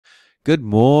Good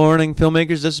morning,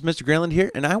 filmmakers. This is Mr. Granlund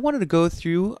here, and I wanted to go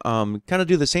through, kind of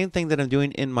do the same thing that I'm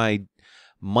doing in my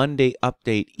Monday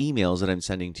update emails that I'm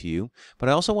sending to you, but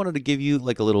I also wanted to give you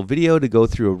like a little video to go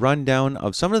through a rundown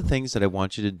of some of the things that I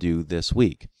want you to do this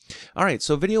week. All right,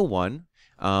 so video one,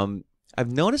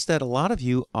 I've noticed that a lot of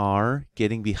you are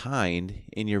getting behind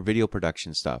in your video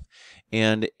production stuff,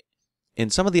 and in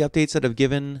some of the updates that I've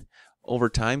given over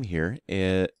time here,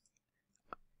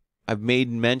 I've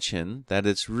made mention that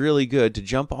it's really good to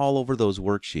jump all over those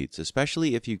worksheets,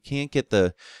 especially if you can't get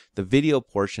the video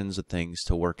portions of things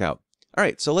to work out. All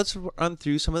right, so let's run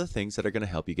through some of the things that are going to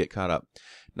help you get caught up.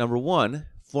 Number one,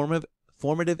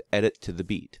 formative edit to the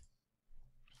beat.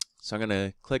 So I'm going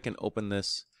to click and open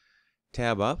this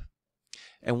tab up.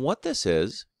 And what this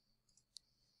is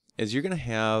you're going to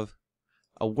have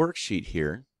a worksheet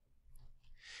here,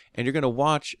 and you're going to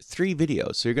watch 3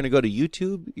 videos. So you're going to go to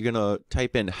YouTube, you're going to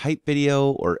type in hype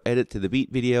video or edit to the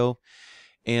beat video,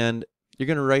 and you're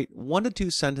going to write 1 to 2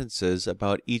 sentences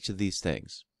about each of these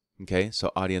things. Okay,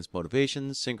 so audience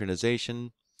motivation, synchronization,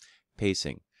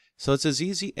 pacing. So it's as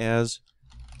easy as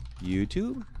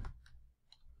YouTube.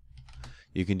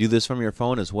 You can do this from your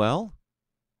phone as well,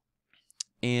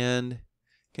 and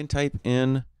can type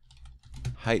in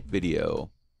hype video.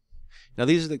 Now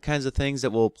these are the kinds of things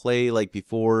that will play like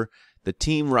before the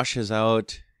team rushes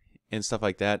out and stuff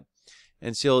like that.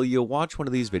 And so you'll watch one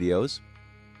of these videos,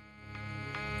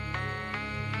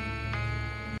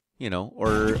 you know,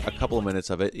 or a couple of minutes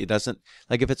of it. It doesn't,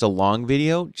 like if it's a long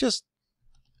video, just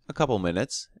a couple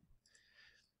minutes.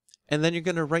 And then you're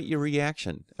going to write your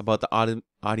reaction about the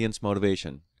audience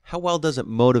motivation. How well does it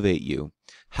motivate you?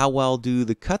 How well do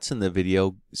the cuts in the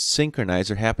video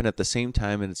synchronize or happen at the same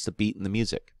time and it's the beat and the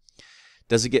music?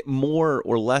 Does it get more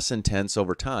or less intense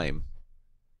over time?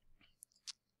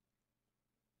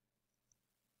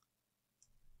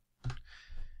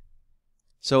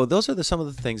 So those are some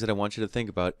of the things that I want you to think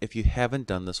about if you haven't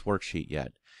done this worksheet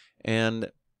yet.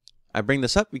 And I bring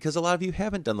this up because a lot of you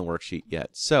haven't done the worksheet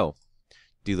yet. So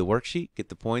do the worksheet, get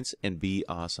the points, and be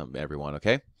awesome, everyone,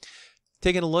 okay?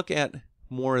 Taking a look at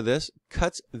more of this,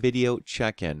 cuts video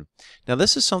check-in. Now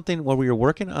this is something where we were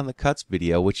working on the cuts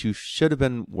video, which you should have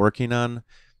been working on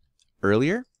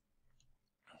earlier,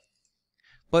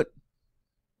 but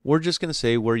we're just going to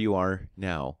say where you are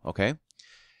now, okay?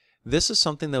 This is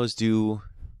something that was due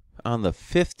on the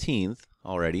 15th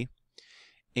already,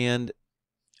 and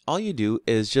all you do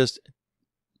is just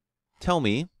tell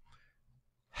me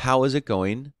how is it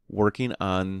going working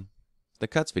on the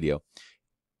cuts video.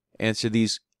 Answer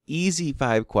these easy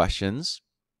 5 questions,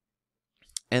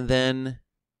 and then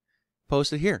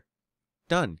post it here.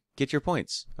 Done. Get your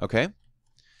points, okay?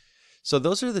 So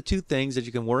those are the 2 things that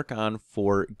you can work on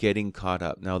for getting caught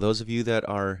up. Now, those of you that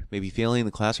are maybe failing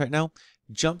the class right now,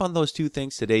 jump on those 2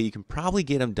 things today. You can probably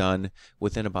get them done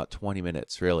within about 20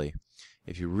 minutes, really,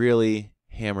 if you really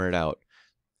hammer it out.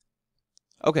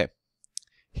 Okay,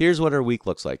 here's what our week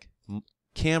looks like.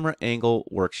 Camera angle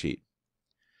worksheet.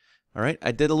 All right,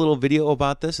 I did a little video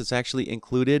about this. It's actually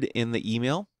included in the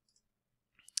email.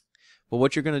 But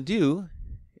what you're going to do,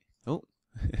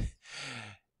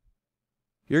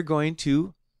 you're going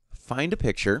to find a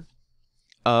picture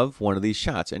of one of these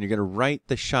shots, and you're going to write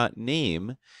the shot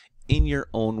name in your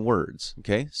own words.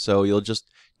 Okay, so you'll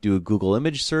just do a Google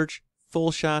image search,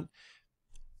 full shot,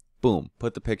 boom,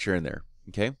 put the picture in there.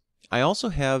 Okay, I also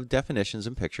have definitions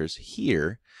and pictures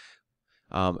here.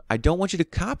 I don't want you to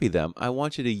copy them. I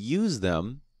want you to use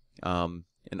them and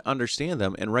understand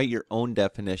them and write your own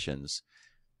definitions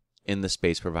in the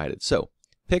space provided. So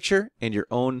picture and your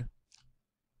own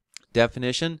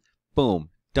definition,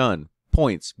 boom, done.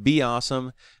 Points, be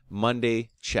awesome. Monday,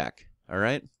 check. All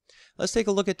right, let's take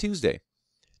a look at Tuesday.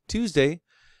 Tuesday,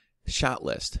 shot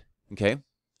list. Okay,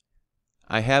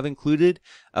 I have included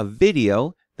a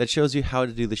video that shows you how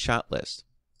to do the shot list.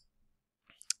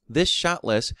 This shot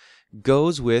list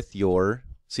goes with your,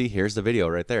 see, here's the video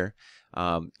right there,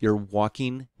 your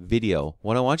walking video.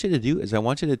 What I want you to do is I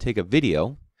want you to take a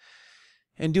video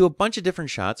and do a bunch of different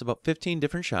shots, about 15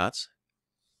 different shots,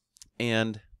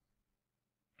 and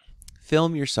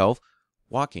film yourself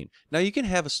walking. Now you can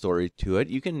have a story to it.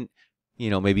 You can,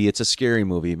 maybe it's a scary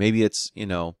movie, maybe it's,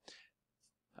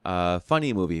 a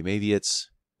funny movie, maybe it's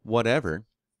whatever.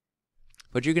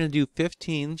 But you're going to do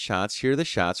 15 shots. Here are the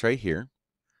shots right here.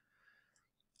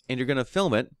 And you're going to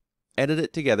film it, edit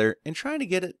it together, and try to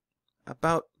get it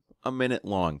about a minute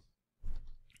long.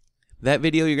 That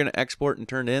video you're going to export and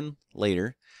turn in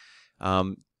later.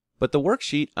 But the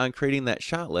worksheet on creating that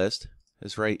shot list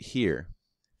is right here.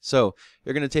 So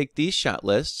you're going to take these shot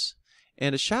lists,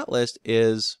 and a shot list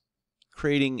is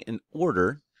creating an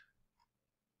order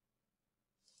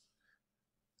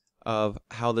of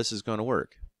how this is going to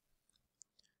work.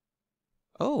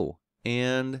 Oh,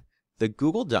 and the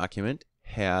Google document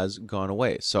has gone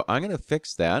away. So I'm going to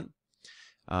fix that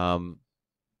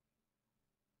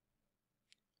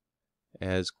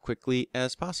as quickly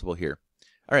as possible here.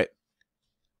 All right,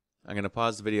 I'm going to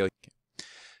pause the video.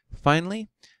 Finally,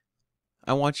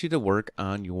 I want you to work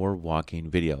on your walking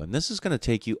video. And this is going to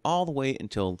take you all the way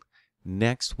until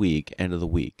next week, end of the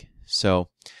week. So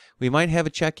we might have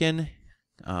a check-in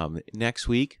next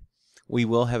week. We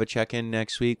will have a check-in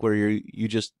next week where you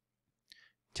just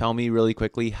tell me really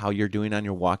quickly how you're doing on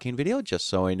your walking video, just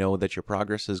so I know that your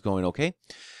progress is going okay.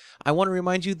 I want to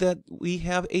remind you that we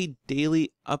have a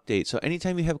daily update. So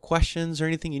anytime you have questions or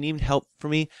anything you need help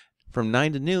from me from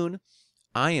 9 to noon,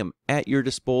 I am at your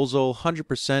disposal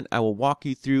 100%. I will walk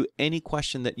you through any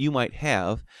question that you might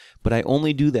have, but I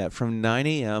only do that from 9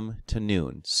 a.m. to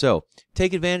noon. So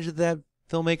take advantage of that,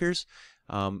 filmmakers.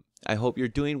 I hope you're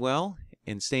doing well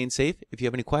and staying safe. If you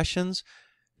have any questions,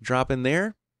 drop in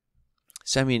there.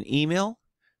 Send me an email.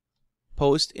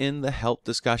 Post in the help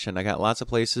discussion. I got lots of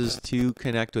places to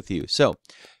connect with you. So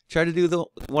try to do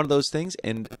one of those things,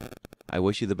 and I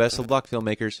wish you the best of luck,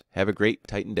 filmmakers. Have a great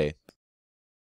Titan day.